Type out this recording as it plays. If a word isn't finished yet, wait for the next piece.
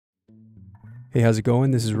Hey, how's it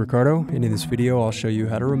going? This is Ricardo, and in this video I'll show you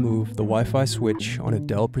how to remove the Wi-Fi switch on a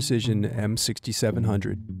Dell Precision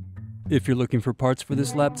M6700. If you're looking for parts for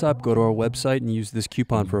this laptop, go to our website and use this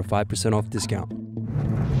coupon for a 5% off discount.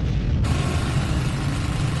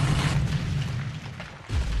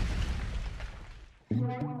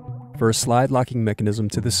 First, slide locking mechanism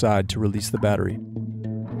to the side to release the battery.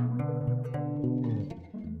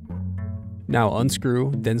 Now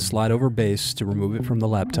unscrew, then slide over base to remove it from the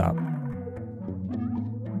laptop.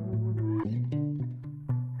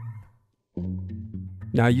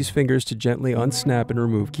 Now use fingers to gently unsnap and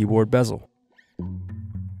remove keyboard bezel.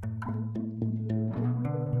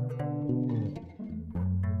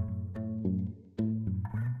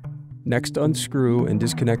 Next, unscrew and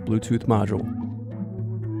disconnect Bluetooth module.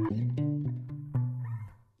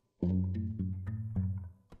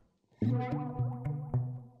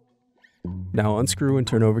 Now unscrew and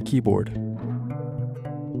turn over keyboard.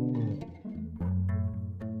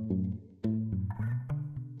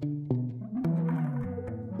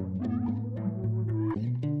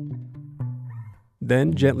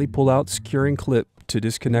 Then gently pull out securing clip to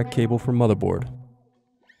disconnect cable from motherboard.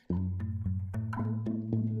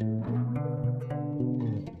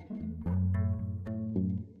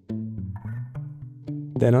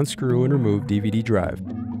 Then unscrew and remove DVD drive.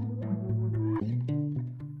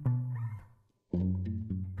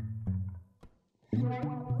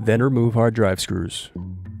 Then remove hard drive screws.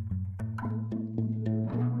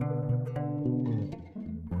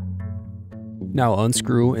 Now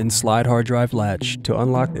unscrew and slide hard drive latch to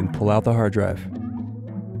unlock and pull out the hard drive.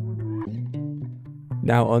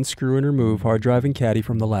 Now unscrew and remove hard drive and caddy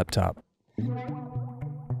from the laptop.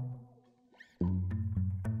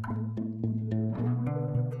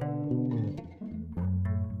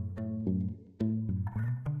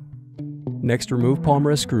 Next, remove palm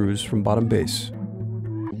rest screws from bottom base.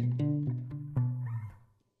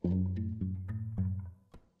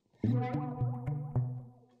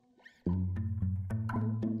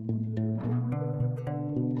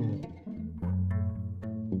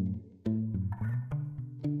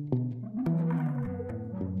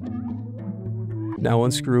 Now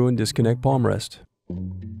unscrew and disconnect palm rest.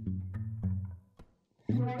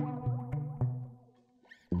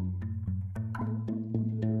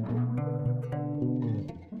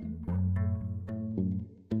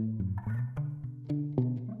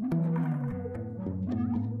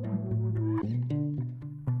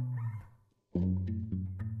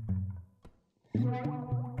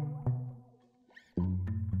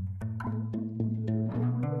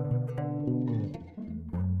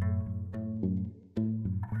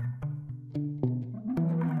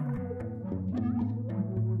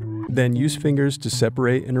 Then use fingers to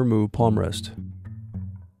separate and remove palm rest.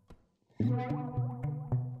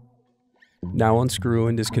 Now unscrew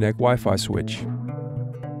and disconnect Wi-Fi switch.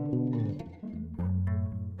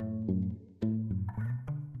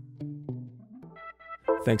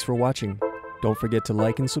 Thanks for watching. Don't forget to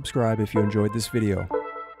like and subscribe if you enjoyed this video.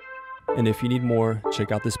 And if you need more,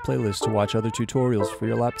 check out this playlist to watch other tutorials for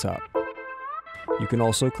your laptop. You can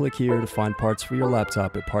also click here to find parts for your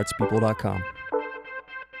laptop at partspeople.com.